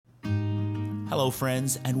Hello,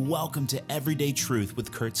 friends, and welcome to Everyday Truth with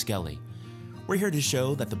Kurt Skelly. We're here to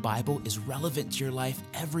show that the Bible is relevant to your life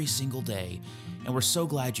every single day, and we're so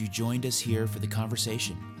glad you joined us here for the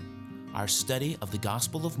conversation. Our study of the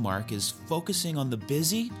Gospel of Mark is focusing on the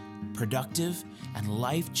busy, productive, and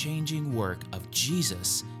life-changing work of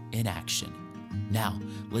Jesus in action. Now,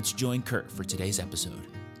 let's join Kurt for today's episode.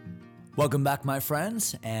 Welcome back, my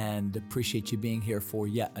friends, and appreciate you being here for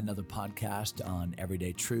yet another podcast on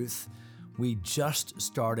Everyday Truth. We just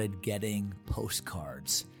started getting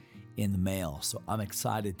postcards in the mail, so I'm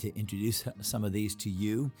excited to introduce some of these to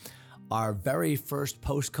you. Our very first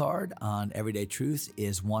postcard on Everyday Truth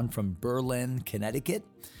is one from Berlin, Connecticut,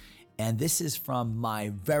 and this is from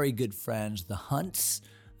my very good friends, the Hunts,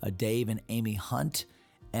 Dave and Amy Hunt.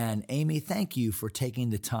 And Amy, thank you for taking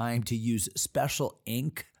the time to use special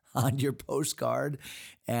ink on your postcard.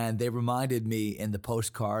 And they reminded me in the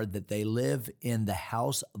postcard that they live in the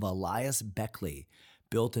house of Elias Beckley,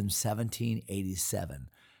 built in 1787.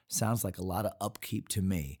 Sounds like a lot of upkeep to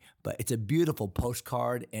me, but it's a beautiful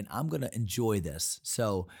postcard and I'm going to enjoy this.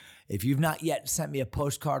 So if you've not yet sent me a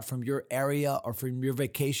postcard from your area or from your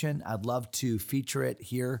vacation, I'd love to feature it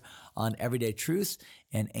here on Everyday Truth.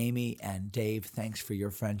 And Amy and Dave, thanks for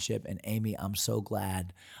your friendship. And Amy, I'm so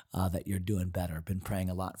glad that you're doing better. I've been praying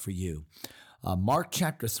a lot for you. Mark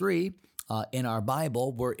chapter 3 in our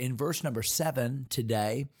Bible, we're in verse number 7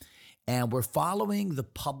 today, and we're following the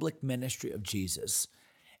public ministry of Jesus.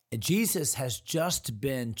 Jesus has just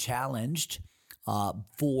been challenged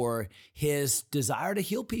for his desire to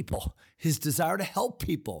heal people, his desire to help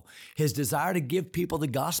people, his desire to give people the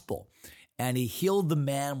gospel. And he healed the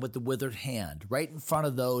man with the withered hand right in front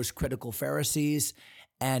of those critical Pharisees.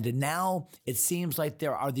 And now it seems like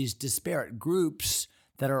there are these disparate groups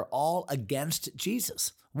that are all against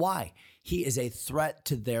Jesus. Why? He is a threat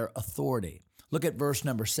to their authority. Look at verse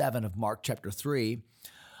number 7 of Mark chapter 3,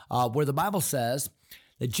 where the Bible says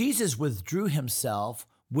that Jesus withdrew himself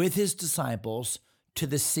with his disciples to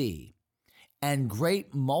the sea, and a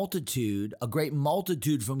great multitude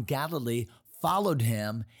from Galilee followed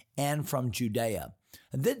him, and from Judea.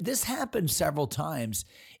 This happened several times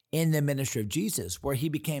in the ministry of Jesus, where he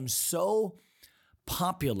became so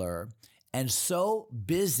popular and so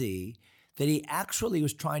busy that he actually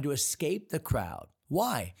was trying to escape the crowd.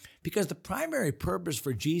 Why? Because the primary purpose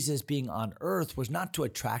for Jesus being on earth was not to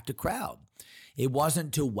attract a crowd. It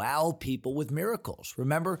wasn't to wow people with miracles.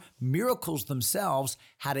 Remember, miracles themselves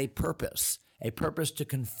had a purpose to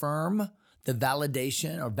confirm the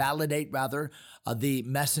validate the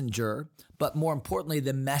messenger, but more importantly,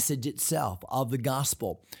 the message itself of the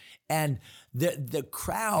gospel. And the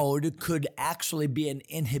crowd could actually be an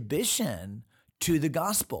inhibition to the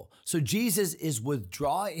gospel. So Jesus is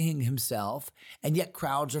withdrawing himself, and yet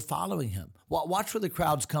crowds are following him. Well, watch where the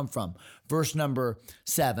crowds come from. Verse number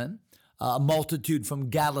 7. A multitude from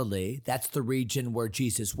Galilee, that's the region where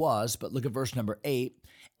Jesus was, but look at verse number 8,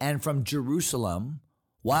 and from Jerusalem,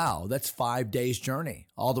 wow, that's 5 days journey,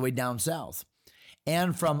 all the way down south,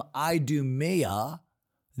 and from Idumea,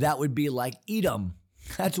 that would be like Edom,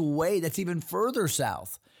 that's even further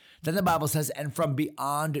south. Then the Bible says, and from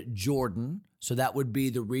beyond Jordan, so that would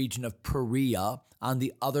be the region of Perea on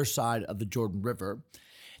the other side of the Jordan River.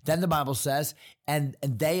 Then the Bible says, and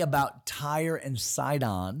they about Tyre and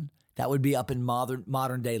Sidon, that would be up in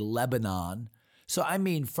modern day Lebanon. So I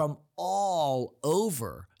mean, from all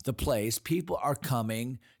over the place, people are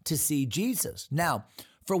coming to see Jesus. Now,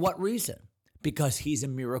 for what reason? Because he's a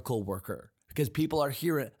miracle worker. Because people are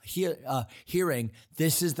hearing,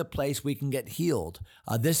 this is the place we can get healed.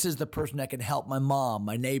 This is the person that can help my mom,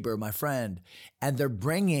 my neighbor, my friend. And they're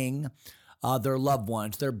bringing their loved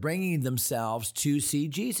ones. They're bringing themselves to see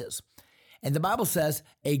Jesus. And the Bible says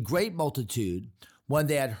a great multitude, when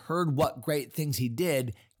they had heard what great things he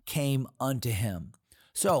did, came unto him.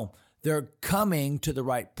 So they're coming to the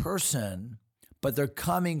right person, but they're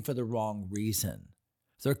coming for the wrong reason.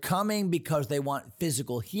 They're coming because they want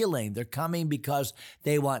physical healing. They're coming because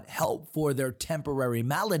they want help for their temporary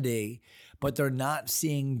malady, but they're not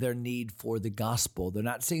seeing their need for the gospel. They're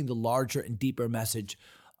not seeing the larger and deeper message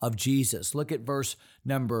of Jesus. Look at verse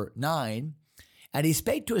number 9. And he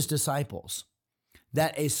spake to his disciples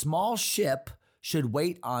that a small ship should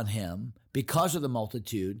wait on him because of the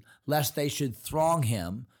multitude, lest they should throng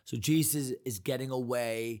him. So Jesus is getting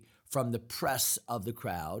away from the press of the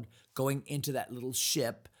crowd, going into that little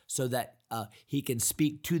ship so that he can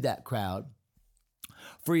speak to that crowd.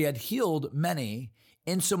 For he had healed many,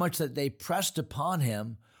 insomuch that they pressed upon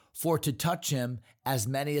him for to touch him as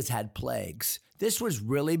many as had plagues. This was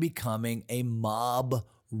really becoming a mob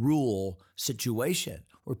rule situation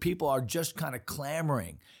where people are just kind of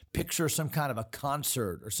clamoring. Picture some kind of a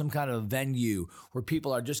concert or some kind of a venue where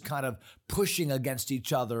people are just kind of pushing against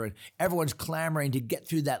each other and everyone's clamoring to get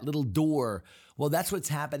through that little door. Well, that's what's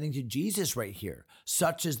happening to Jesus right here.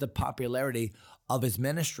 Such is the popularity of his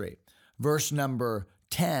ministry. Verse number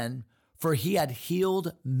 10, for he had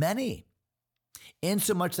healed many,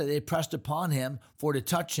 insomuch that they pressed upon him for to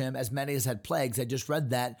touch him, as many as had plagues. I just read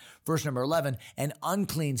that. Verse number 11, and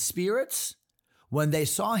unclean spirits, when they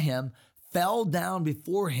saw him, fell down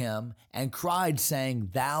before him and cried,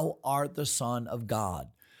 saying, thou art the Son of God.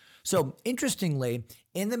 So interestingly,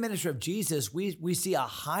 in the ministry of Jesus, we see a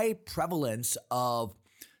high prevalence of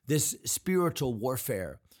this spiritual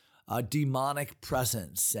warfare, demonic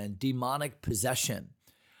presence and demonic possession.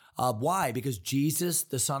 Why? Because Jesus,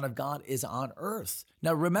 the Son of God, is on earth.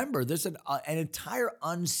 Now remember, there's an entire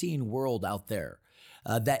unseen world out there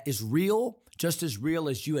that is real, just as real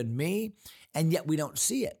as you and me, and yet we don't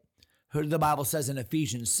see it. The Bible says in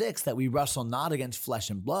Ephesians 6 that we wrestle not against flesh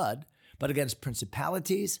and blood, but against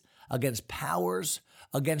principalities, against powers,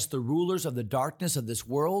 against the rulers of the darkness of this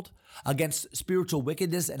world, against spiritual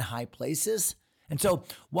wickedness in high places. And so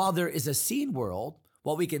while there is a seen world,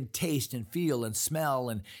 what we can taste and feel and smell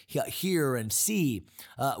and hear and see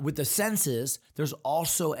with the senses, there's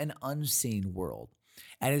also an unseen world,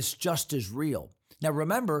 and it's just as real. Now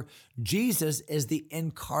remember, Jesus is the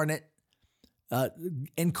incarnate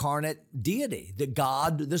deity, the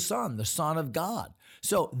God, the Son of God.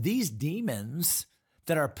 So these demons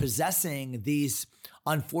that are possessing these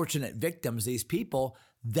unfortunate victims, these people,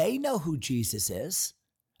 they know who Jesus is.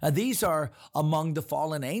 These are among the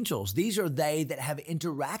fallen angels. These are they that have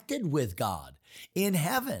interacted with God in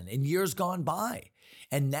heaven in years gone by,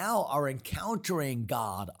 and now are encountering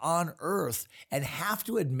God on earth and have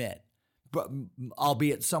to admit,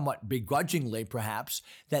 albeit somewhat begrudgingly perhaps,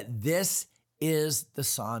 that this is the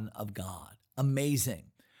Son of God. Amazing.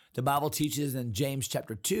 The Bible teaches in James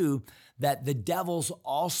chapter 2 that the devils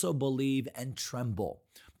also believe and tremble.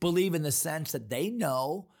 Believe in the sense that they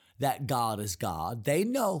know that God is God. They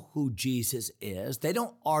know who Jesus is. They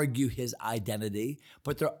don't argue his identity,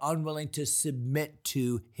 but they're unwilling to submit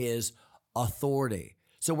to his authority.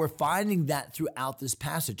 So we're finding that throughout this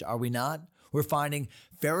passage, are we not? We're finding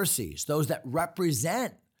Pharisees, those that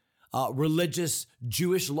represent religious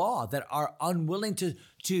Jewish law, that are unwilling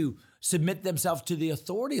to submit themselves to the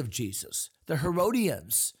authority of Jesus. The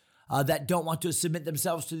Herodians that don't want to submit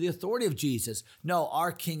themselves to the authority of Jesus. No,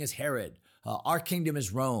 our king is Herod. Our kingdom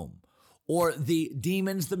is Rome. Or the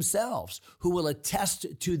demons themselves who will attest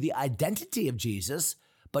to the identity of Jesus,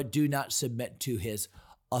 but do not submit to his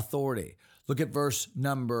authority. Look at verse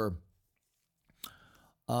number,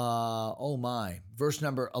 verse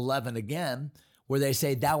number 11 again, where they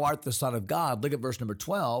say, thou art the Son of God. Look at verse number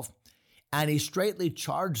 12. And he straitly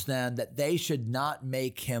charged them that they should not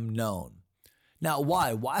make him known. Now,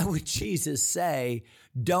 why? Why would Jesus say,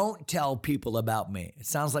 don't tell people about me? It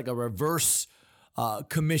sounds like a reverse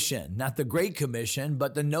commission, not the Great Commission,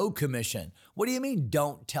 but the No Commission. What do you mean,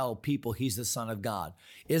 don't tell people he's the Son of God?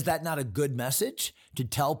 Is that not a good message to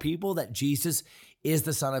tell people that Jesus is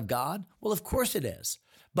the Son of God? Well, of course it is,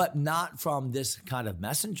 but not from this kind of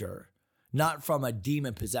messenger, not from a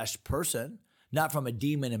demon-possessed person, not from a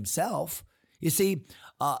demon himself. You see,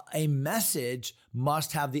 a message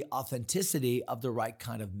must have the authenticity of the right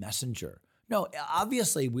kind of messenger. No,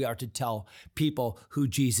 obviously we are to tell people who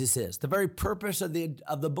Jesus is. The very purpose of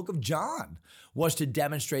the book of John was to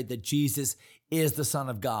demonstrate that Jesus is the Son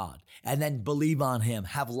of God, and then believe on him,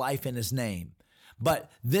 have life in his name.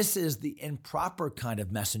 But this is the improper kind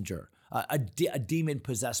of messenger, a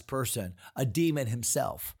demon-possessed person, a demon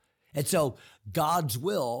himself. And so God's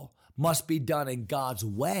will must be done in God's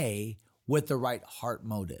way with the right heart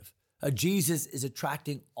motive. Jesus is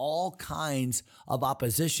attracting all kinds of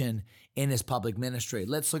opposition in his public ministry.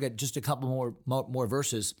 Let's look at just a couple more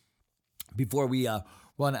verses before we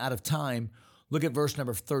run out of time. Look at verse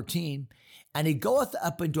number 13. And he goeth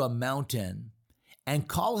up into a mountain and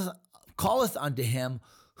calleth unto him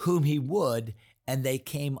whom he would, and they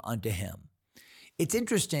came unto him. It's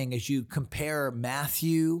interesting as you compare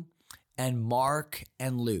Matthew and Mark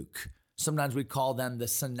and Luke. Sometimes we call them the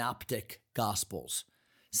synoptic gospels.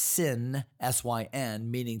 Syn, S-Y-N,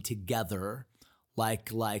 meaning together, like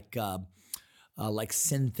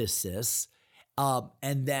synthesis,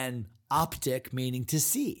 and then optic, meaning to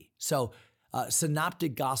see. So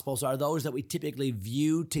synoptic gospels are those that we typically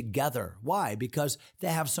view together. Why? Because they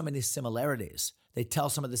have so many similarities. They tell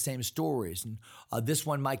some of the same stories, and this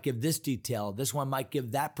one might give this detail, this one might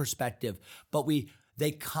give that perspective, but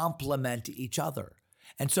they complement each other.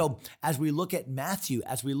 And so as we look at Matthew,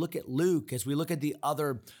 as we look at Luke, as we look at the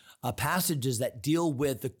other passages that deal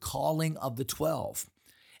with the calling of the 12,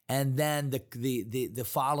 and then the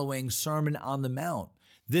following Sermon on the Mount,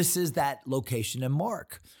 this is that location in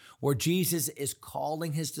Mark where Jesus is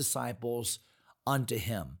calling his disciples unto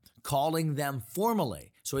him, calling them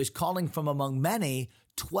formally. So he's calling from among many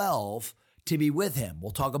 12 to be with him.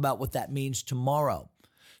 We'll talk about what that means tomorrow.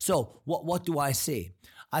 So what do I see?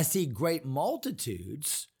 I see great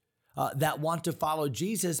multitudes that want to follow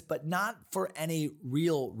Jesus, but not for any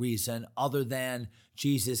real reason other than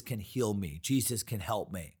Jesus can heal me, Jesus can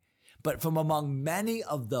help me. But from among many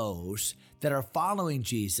of those that are following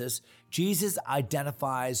Jesus, Jesus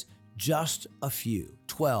identifies just a few,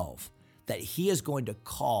 12, that he is going to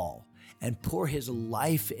call and pour his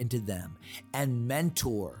life into them and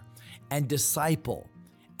mentor and disciple,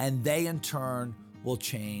 and they in turn will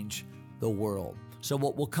change the world. So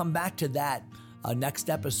we'll come back to that next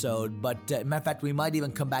episode, but matter of fact, we might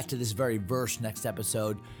even come back to this very verse next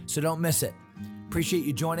episode, so don't miss it. Appreciate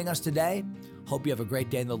you joining us today. Hope you have a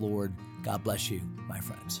great day in the Lord. God bless you, my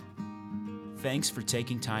friends. Thanks for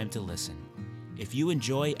taking time to listen. If you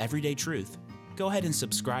enjoy Everyday Truth, go ahead and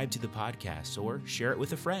subscribe to the podcast or share it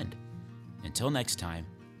with a friend. Until next time,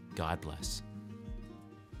 God bless.